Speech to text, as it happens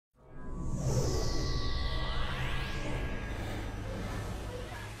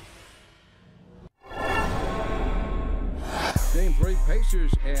3.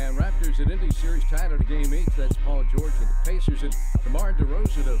 Pacers and Raptors in Indy series tied at a game each. That's Paul George of the Pacers and DeMar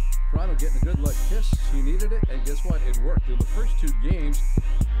DeRozan of Toronto getting a good luck kiss. He needed it, and guess what? It worked. In the first 2 games,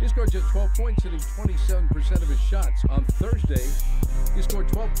 he scored just 12 points, hitting 27% of his shots. On Thursday, he scored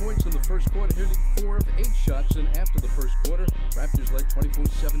 12 points in the first quarter, hitting 4 of 8 shots. And after the first quarter, Raptors led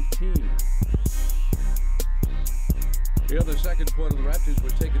 24-17. Here in the second quarter, the Raptors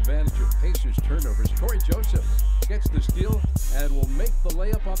would take advantage of Pacers' turnovers. Corey Joseph gets the steal and will make the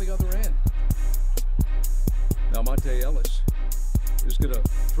layup on the other end. Now Monte Ellis is going to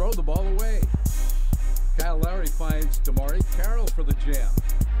throw the ball away. Kyle Lowry finds Damari Carroll for the jam.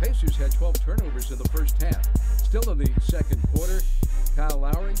 Pacers had 12 turnovers in the first half. Still in the second quarter, Kyle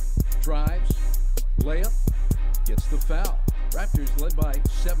Lowry drives, layup, gets the foul. Raptors led by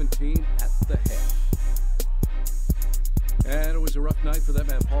 17 at the half. And it was a rough night for that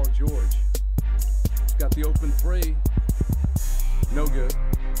man, Paul George. Got the open 3. No good.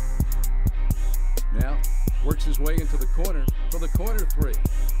 Now works his way into the corner for the corner 3.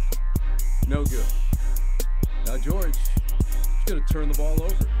 No good. Now George is going to turn the ball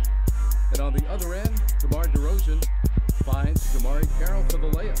over. And on the other end, DeMar DeRozan finds Damari Carroll for the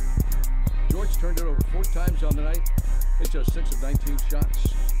layup. George turned it over 4 times on the night. Hit just 6 of 19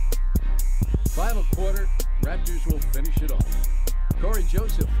 shots. Final quarter, Raptors will finish it off. Corey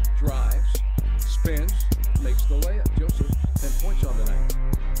Joseph drives, spins, makes the layup. Joseph, 10 points on the night.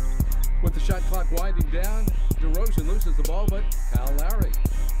 With the shot clock winding down, DeRozan loses the ball, but Kyle Lowry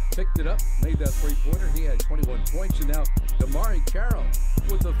picked it up, made that 3-pointer. He had 21 points, and now Damari Carroll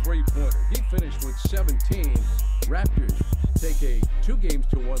with the 3-pointer. He finished with 17. Raptors take a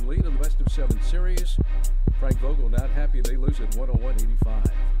 2-games-to-1 lead in the best-of-7 series. Frank Vogel not happy they lose at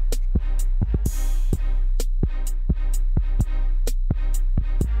 101-85.